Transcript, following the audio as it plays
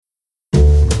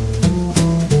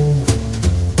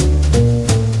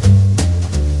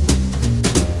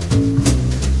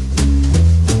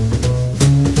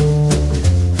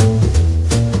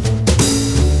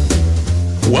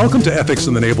Welcome to Ethics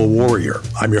in the Naval Warrior.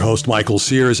 I'm your host, Michael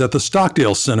Sears at the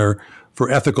Stockdale Center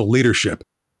for Ethical Leadership.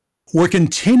 We're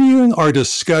continuing our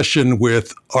discussion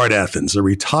with Art Athens, a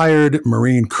retired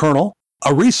Marine colonel,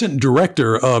 a recent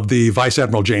director of the Vice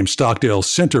Admiral James Stockdale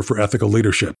Center for Ethical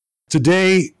Leadership.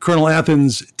 Today, Colonel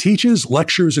Athens teaches,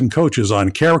 lectures, and coaches on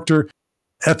character,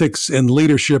 ethics, and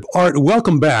leadership. Art,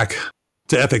 welcome back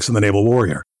to Ethics in the Naval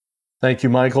Warrior. Thank you,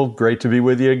 Michael. Great to be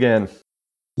with you again.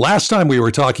 Last time we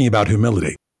were talking about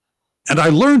humility, and I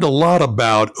learned a lot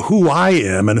about who I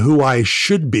am and who I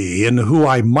should be and who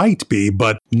I might be,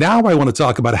 but now I want to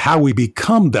talk about how we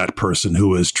become that person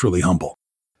who is truly humble.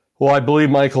 Well, I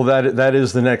believe, Michael, that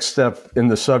is the next step in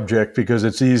the subject, because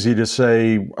it's easy to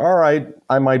say, all right,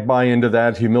 I might buy into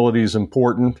that. Humility is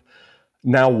important.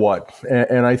 Now what?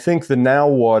 And I think the now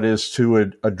what is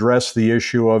to address the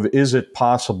issue of, is it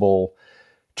possible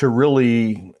to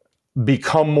really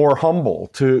become more humble,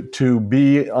 to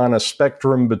be on a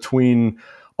spectrum between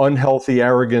unhealthy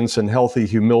arrogance and healthy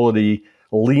humility,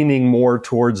 leaning more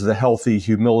towards the healthy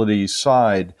humility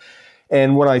side.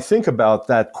 And when I think about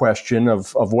that question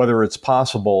of whether it's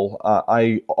possible,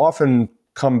 I often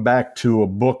come back to a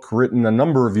book written a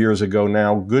number of years ago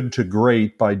now, Good to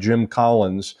Great by Jim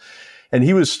Collins. And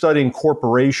he was studying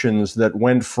corporations that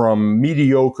went from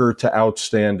mediocre to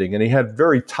outstanding. And he had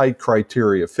very tight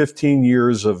criteria, 15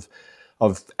 years of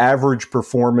average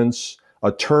performance,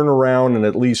 a turnaround, and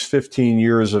at least 15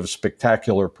 years of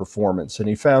spectacular performance. And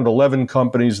he found 11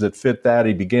 companies that fit that.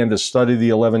 He began to study the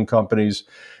 11 companies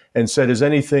and said, is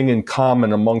anything in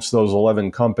common amongst those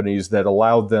 11 companies that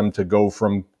allowed them to go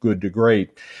from good to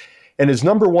great? And his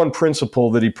number one principle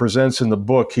that he presents in the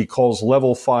book, he calls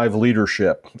level 5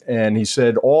 leadership. And he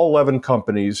said all 11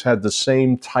 companies had the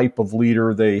same type of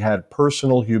leader. They had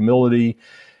personal humility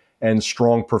and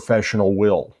strong professional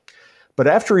will. But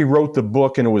after he wrote the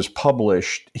book and it was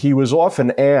published, he was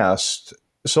often asked,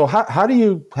 so how do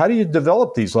you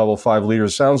develop these level 5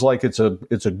 leaders? Sounds like it's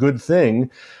a good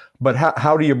thing, but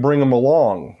how do you bring them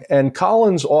along? And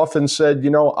Collins often said,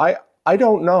 I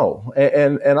don't know.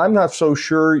 And I'm not so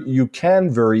sure you can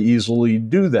very easily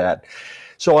do that.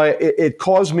 So it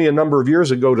caused me a number of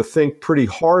years ago to think pretty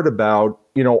hard about,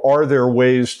 are there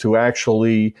ways to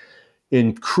actually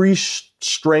increase,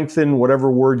 strengthen, whatever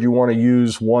word you want to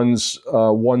use,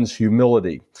 one's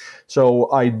humility. So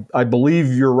I believe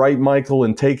you're right, Michael,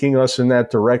 in taking us in that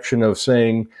direction of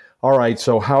saying, all right,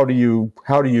 so how do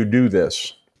you do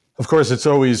this? Of course, it's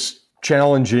always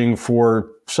challenging for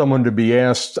someone to be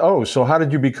asked, oh, so how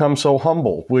did you become so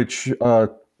humble? Which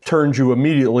turns you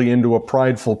immediately into a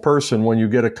prideful person when you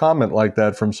get a comment like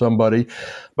that from somebody.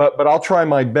 But I'll try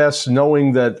my best,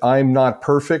 knowing that I'm not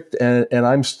perfect and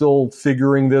I'm still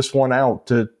figuring this one out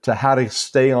to how to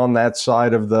stay on that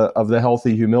side of the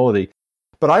healthy humility.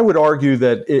 But I would argue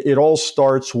that it all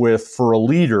starts with, for a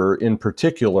leader in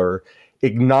particular,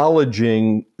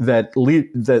 acknowledging that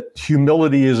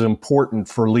humility is important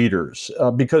for leaders.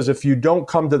 Because if you don't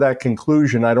come to that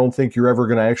conclusion, I don't think you're ever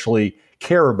going to actually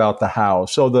care about the how.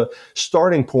 So the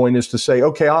starting point is to say,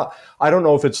 okay, I don't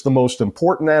know if it's the most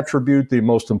important attribute, the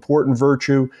most important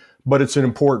virtue, but it's an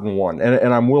important one.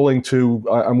 And I'm willing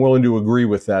to agree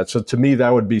with that. So to me,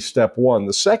 that would be step one.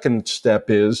 The second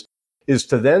step is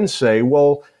to then say,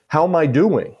 well, how am I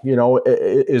doing?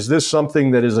 Is this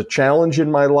something that is a challenge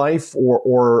in my life,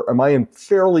 or am I in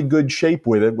fairly good shape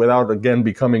with it without, again,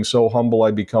 becoming so humble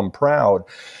I become proud?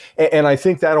 And I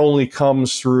think that only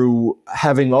comes through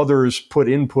having others put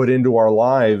input into our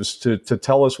lives to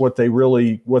tell us what they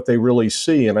really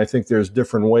see. And I think there's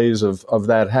different ways of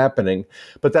that happening.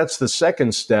 But that's the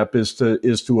second step, is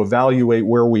to evaluate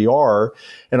where we are.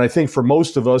 And I think for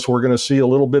most of us, we're going to see a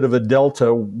little bit of a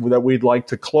delta that we'd like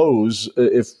to close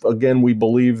if, again, we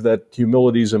believe that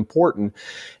humility is important.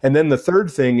 And then the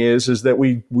third thing is that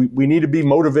we need to be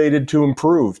motivated to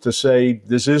improve, to say,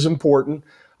 this is important.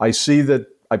 I see that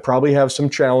I probably have some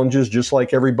challenges just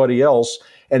like everybody else.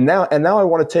 And now I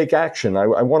want to take action. I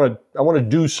want to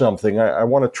do something. I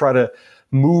want to try to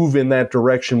move in that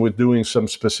direction with doing some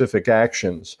specific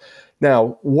actions.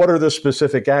 Now, what are the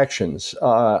specific actions?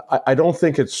 I don't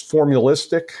think it's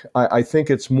formalistic. I think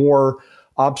it's more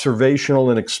observational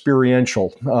and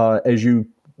experiential. As you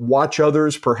watch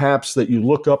others, perhaps, that you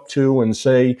look up to and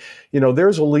say,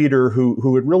 there's a leader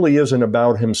who it really isn't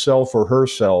about himself or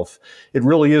herself. It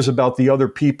really is about the other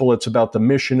people. It's about the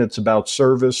mission. It's about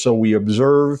service. So we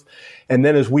observe. And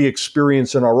then as we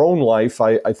experience in our own life,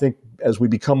 I think as we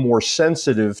become more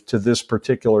sensitive to this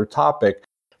particular topic,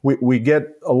 we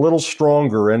get a little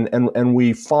stronger and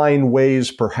we find ways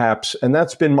perhaps, and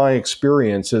that's been my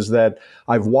experience, is that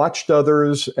I've watched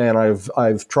others and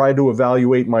I've tried to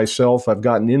evaluate myself. I've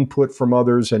gotten input from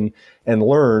others and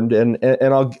learned. And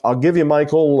I'll give you,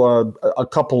 Michael, a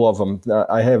couple of them.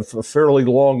 I have a fairly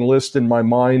long list in my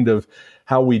mind of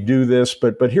how we do this,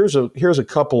 but here's a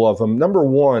couple of them. Number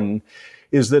one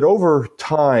is that over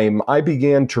time, I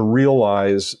began to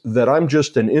realize that I'm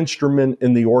just an instrument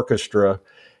in the orchestra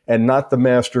and not the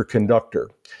master conductor.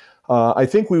 I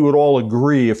think we would all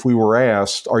agree if we were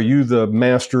asked, are you the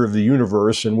master of the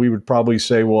universe? And we would probably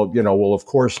say, well, of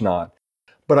course not.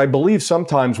 But I believe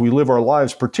sometimes we live our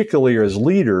lives, particularly as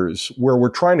leaders, where we're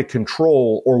trying to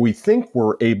control, or we think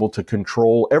we're able to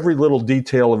control, every little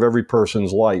detail of every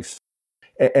person's life.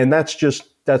 And that's just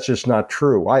not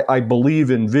true. I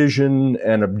believe in vision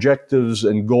and objectives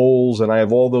and goals, and I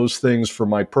have all those things for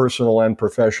my personal and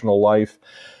professional life.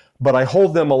 But I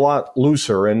hold them a lot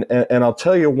looser. And I'll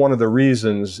tell you one of the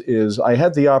reasons is I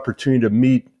had the opportunity to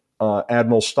meet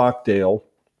Admiral Stockdale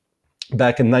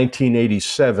back in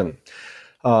 1987.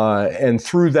 And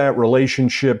through that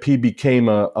relationship, he became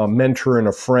a mentor and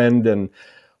a friend. And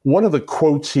one of the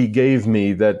quotes he gave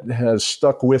me that has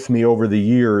stuck with me over the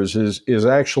years is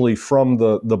actually from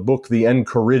the book, The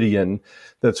Enchiridion,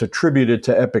 that's attributed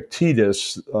to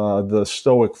Epictetus, the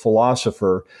Stoic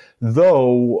philosopher,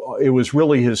 though it was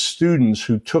really his students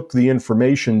who took the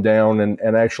information down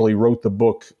and actually wrote the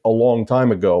book a long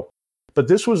time ago. But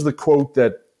this was the quote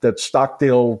that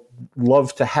Stockdale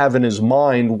loved to have in his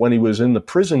mind when he was in the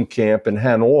prison camp in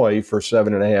Hanoi for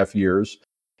 7.5 years.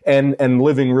 And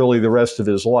living really the rest of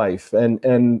his life.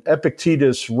 And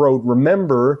Epictetus wrote,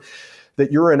 remember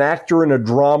that you're an actor in a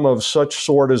drama of such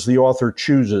sort as the author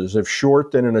chooses. If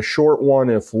short, then in a short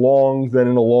one. If long, then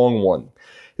in a long one.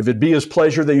 If it be his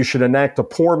pleasure that you should enact a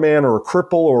poor man or a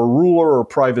cripple or a ruler or a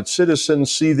private citizen,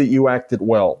 see that you act it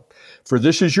well. For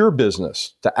this is your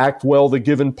business, to act well the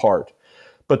given part.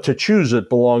 But to choose it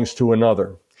belongs to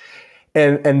another.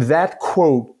 And that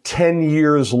quote 10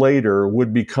 years later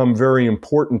would become very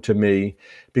important to me,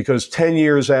 because 10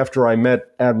 years after I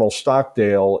met Admiral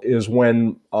Stockdale is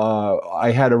when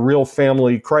I had a real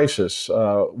family crisis.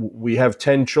 We have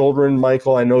 10 children,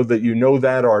 Michael. I know that you know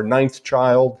that. Our 9th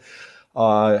child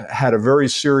had a very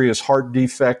serious heart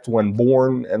defect when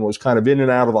born and was kind of in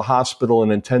and out of the hospital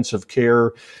in intensive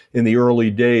care in the early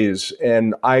days.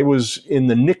 And I was in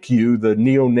the NICU, the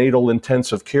neonatal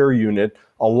intensive care unit,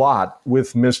 a lot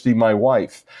with Misty, my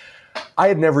wife. I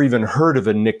had never even heard of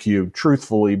a NICU,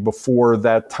 truthfully, before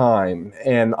that time.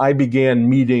 And I began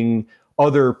meeting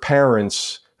other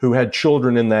parents who had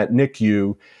children in that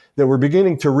NICU that were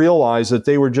beginning to realize that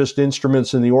they were just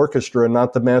instruments in the orchestra and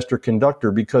not the master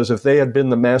conductor, because if they had been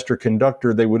the master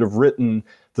conductor, they would have written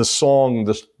the song,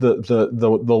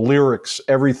 the lyrics,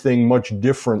 everything much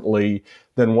differently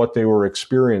than what they were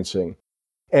experiencing.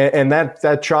 And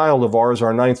that child of ours,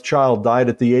 our 9th child, died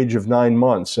at the age of 9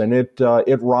 months, and it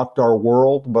rocked our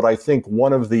world. But I think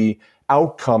one of the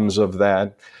outcomes of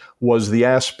that was the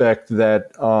aspect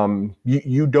that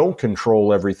you don't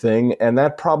control everything, and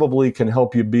that probably can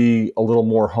help you be a little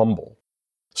more humble.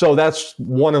 So that's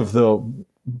one of the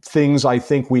things I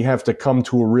think we have to come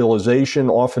to a realization.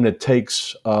 Often it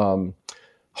takes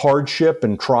hardship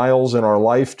and trials in our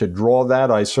life to draw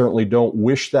that. I certainly don't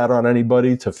wish that on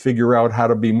anybody, to figure out how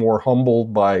to be more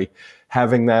humbled by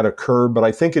having that occur. But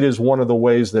I think it is one of the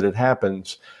ways that it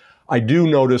happens. I do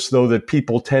notice, though, that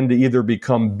people tend to either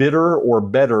become bitter or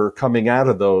better coming out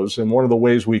of those. And one of the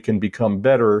ways we can become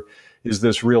better is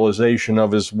this realization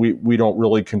of we don't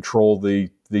really control the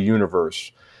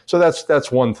universe. So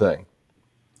that's one thing.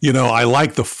 I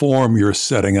like the form you're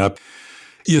setting up.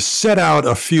 You set out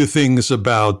a few things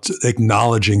about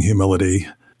acknowledging humility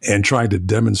and trying to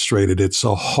demonstrate it. It's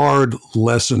a hard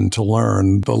lesson to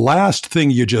learn. The last thing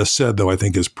you just said, though, I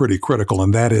think is pretty critical,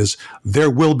 and that is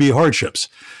there will be hardships.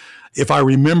 If I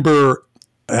remember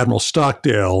Admiral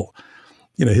Stockdale,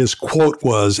 his quote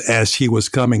was, as he was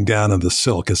coming down in the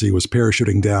Silk, as he was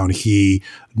parachuting down, he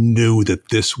knew that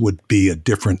this would be a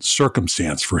different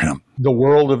circumstance for him. The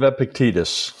world of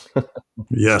Epictetus.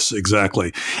 Yes,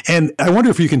 exactly. And I wonder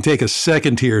if you can take a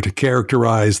second here to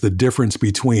characterize the difference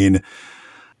between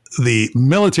the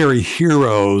military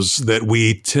heroes that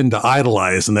we tend to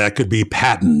idolize, and that could be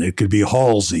Patton, it could be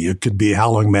Halsey, it could be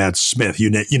Howling Mad Smith, you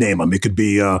name them. It could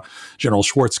be General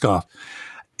Schwarzkopf.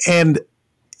 And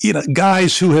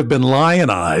guys who have been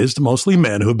lionized, mostly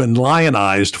men who have been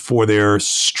lionized for their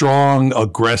strong,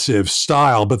 aggressive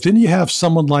style. But then you have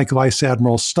someone like Vice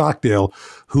Admiral Stockdale,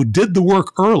 who did the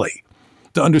work early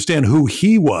to understand who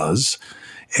he was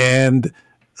and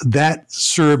that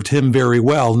served him very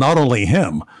well, not only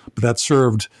him, but that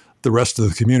served the rest of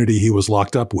the community he was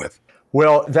locked up with.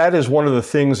 Well, that is one of the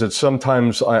things that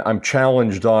sometimes I'm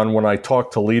challenged on when I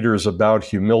talk to leaders about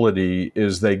humility,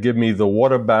 is they give me the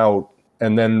what about,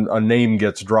 and then a name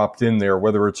gets dropped in there,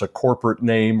 whether it's a corporate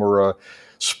name or a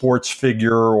sports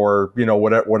figure or,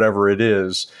 whatever it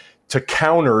is, to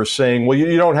counter saying, well,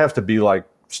 you don't have to be like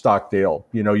Stockdale.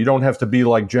 You don't have to be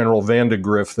like General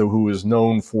Vandegrift, who is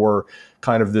known for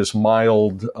kind of this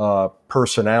mild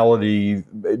personality,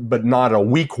 but not a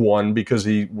weak one, because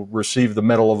he received the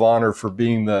Medal of Honor for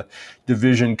being the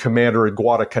division commander at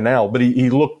Guadalcanal. But he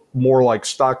looked more like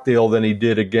Stockdale than he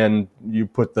did, again, you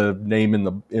put the name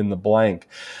in the blank.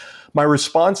 My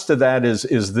response to that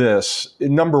is this.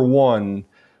 Number one,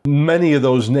 many of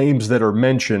those names that are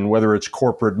mentioned, whether it's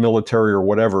corporate, military, or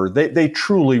whatever, they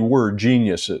truly were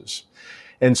geniuses.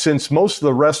 And since most of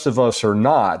the rest of us are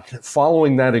not,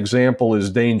 following that example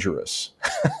is dangerous.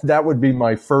 That would be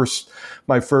my first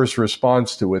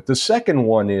response to it. The second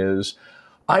one is,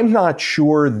 I'm not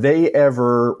sure they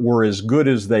ever were as good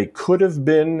as they could have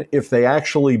been if they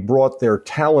actually brought their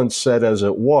talent set as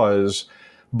it was,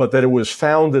 but that it was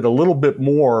founded a little bit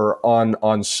more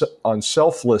on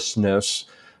selflessness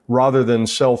rather than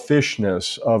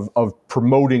selfishness, of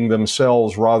promoting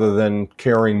themselves rather than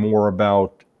caring more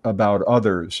about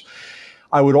others.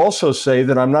 I would also say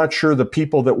that I'm not sure the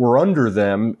people that were under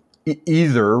them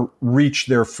either reached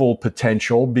their full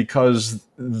potential, because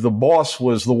the boss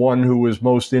was the one who was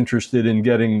most interested in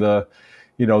getting the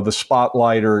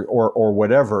spotlight or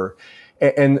whatever.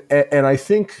 And I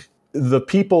think the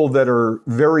people that are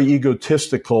very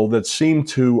egotistical, that seem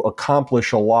to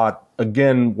accomplish a lot,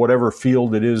 again, whatever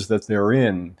field it is that they're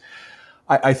in,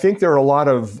 I think there are a lot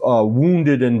of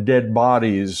wounded and dead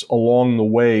bodies along the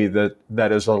way that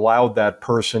has allowed that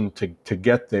person to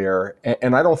get there.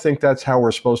 And I don't think that's how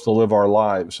we're supposed to live our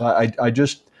lives. I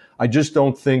just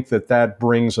don't think that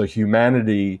brings a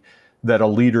humanity that a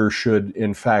leader should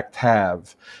in fact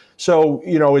have. So,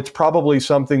 it's probably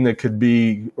something that could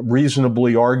be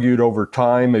reasonably argued over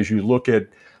time as you look at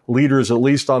leaders, at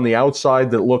least on the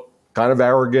outside, that look kind of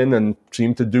arrogant and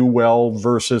seem to do well,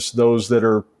 versus those that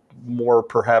are more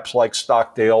perhaps like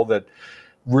Stockdale, that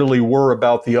really were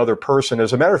about the other person.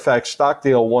 As a matter of fact,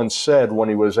 Stockdale once said, when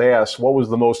he was asked what was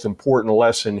the most important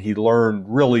lesson he learned,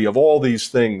 really, of all these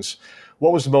things,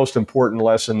 what was the most important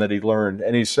lesson that he learned?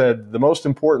 And he said, the most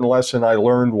important lesson I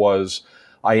learned was,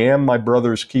 I am my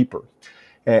brother's keeper.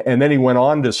 And then he went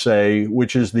on to say,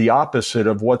 which is the opposite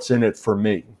of what's in it for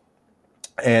me.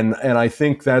 And I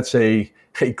think that's a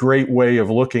great way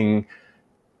of looking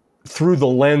through the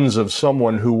lens of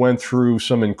someone who went through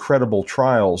some incredible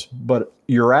trials. But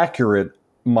you're accurate,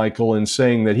 Michael, in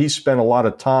saying that he spent a lot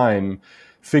of time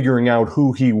figuring out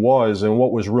who he was and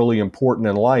what was really important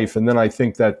in life. And then I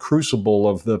think that crucible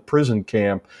of the prison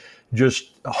camp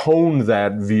just honed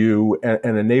that view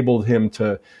and enabled him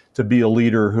to be a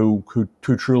leader who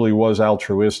truly was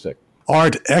altruistic.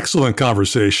 Art, excellent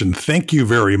conversation. Thank you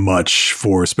very much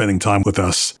for spending time with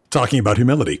us talking about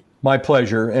humility. My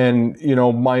pleasure. And,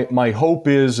 my hope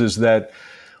is that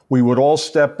we would all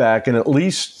step back and at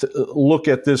least look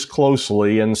at this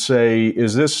closely and say,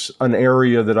 is this an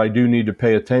area that I do need to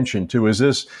pay attention to? Is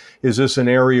this an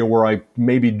area where I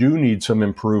maybe do need some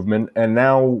improvement? And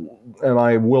now, am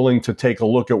I willing to take a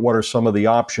look at what are some of the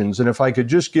options? And if I could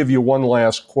just give you one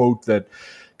last quote that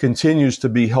continues to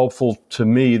be helpful to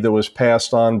me, that was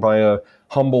passed on by a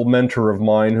humble mentor of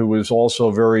mine who was also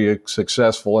very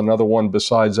successful, another one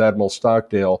besides Admiral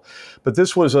Stockdale. But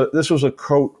this was a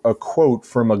quote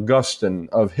from Augustine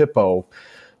of Hippo,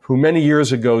 who many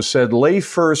years ago said, "Lay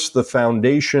first the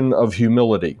foundation of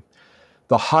humility.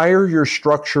 The higher your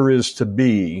structure is to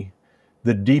be,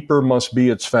 the deeper must be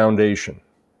its foundation."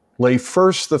 Lay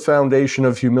first the foundation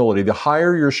of humility. The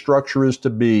higher your structure is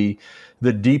to be,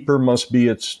 the deeper must be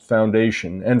its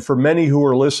foundation. And for many who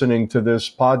are listening to this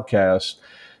podcast,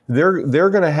 they're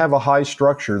going to have a high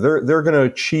structure. They're going to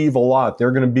achieve a lot.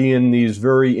 They're going to be in these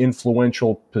very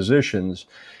influential positions.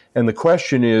 And the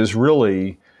question is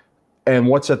really, and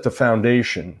what's at the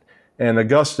foundation? And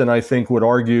Augustine, I think, would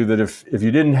argue that if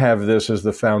you didn't have this as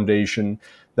the foundation,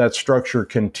 that structure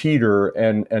can teeter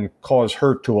and cause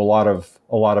hurt to a lot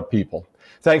of people.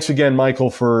 Thanks again, Michael,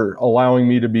 for allowing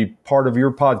me to be part of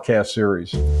your podcast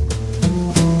series.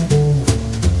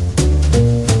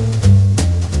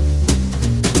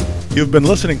 You've been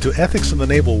listening to Ethics in the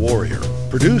Naval Warrior,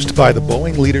 produced by the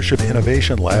Boeing Leadership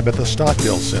Innovation Lab at the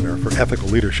Stockdale Center for Ethical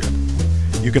Leadership.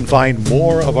 You can find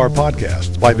more of our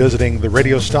podcasts by visiting the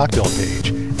Radio Stockdale page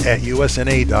at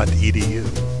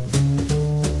usna.edu.